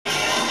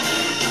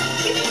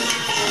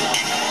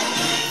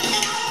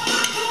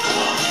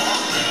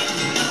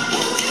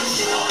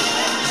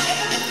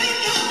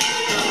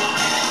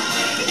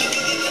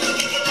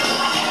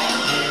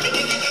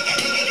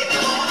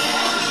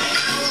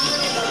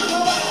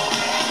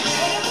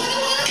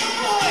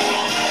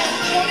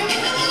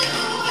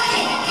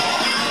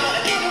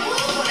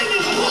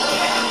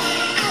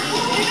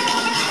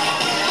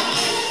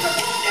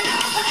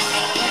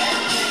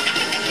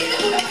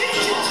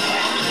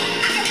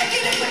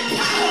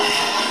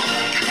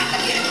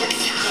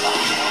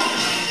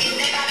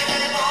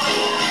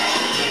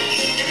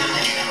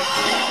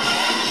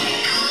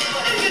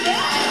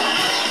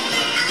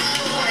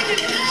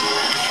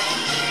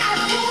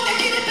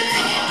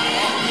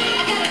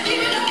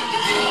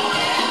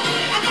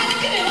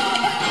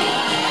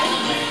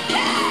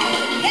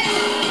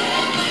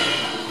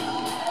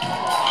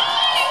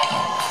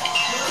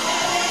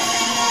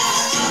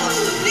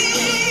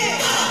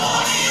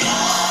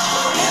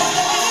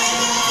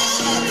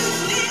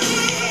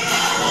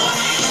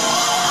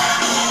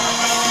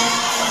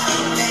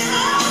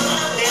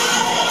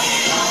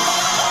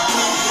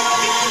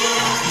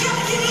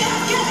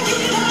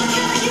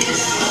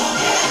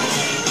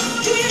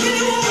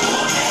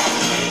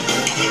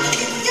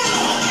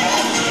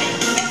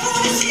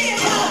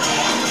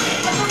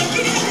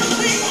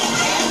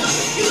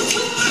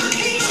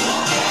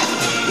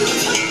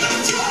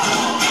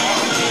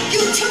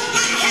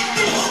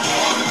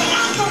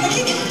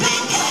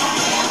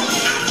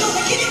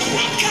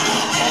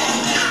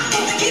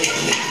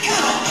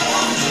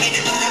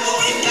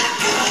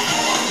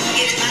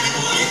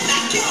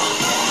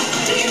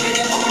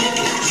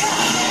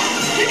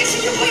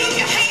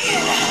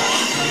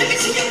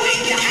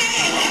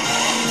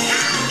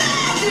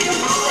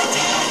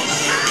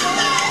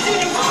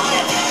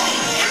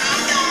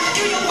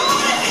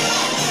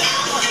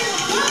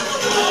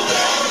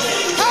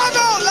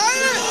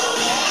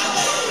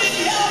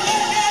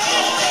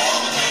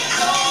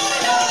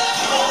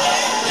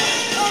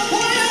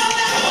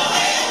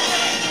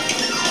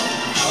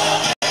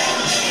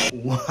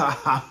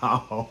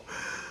Wow.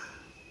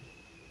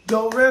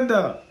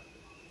 Dorinda.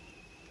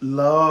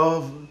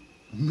 Love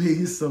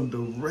me some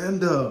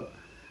Dorinda.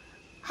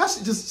 How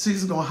she's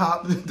just gonna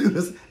hop and do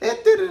this.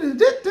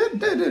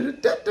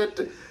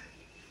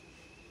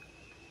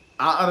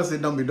 I honestly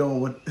don't be doing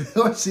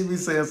what she be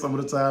saying some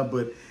of the time,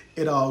 but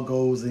it all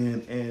goes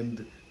in.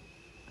 And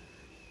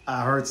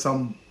I heard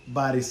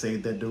somebody say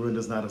that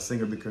Dorinda's not a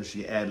singer because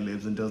she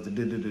ad-libs and does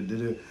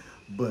the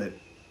but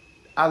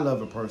I love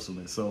her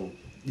personally. So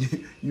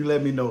you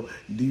let me know.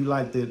 Do you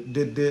like the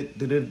did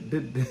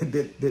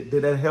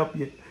that help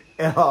you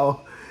at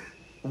all?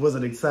 Was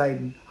it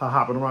exciting, her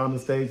hopping around the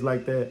stage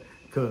like that?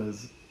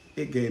 Because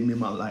it gave me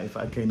my life.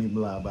 I can't even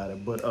lie about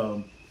it. But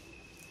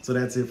so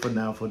that's it for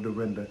now for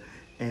Dorinda.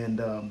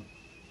 And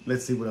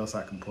let's see what else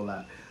I can pull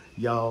out.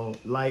 Y'all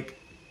like,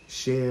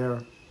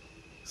 share,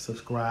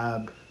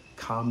 subscribe,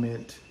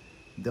 comment.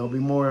 There'll be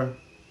more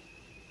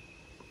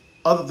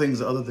other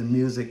things other than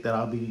music that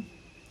I'll be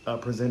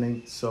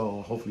presenting.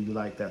 So hopefully you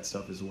like that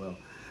stuff as well.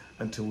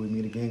 Until we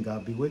meet again,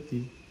 God be with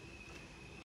you.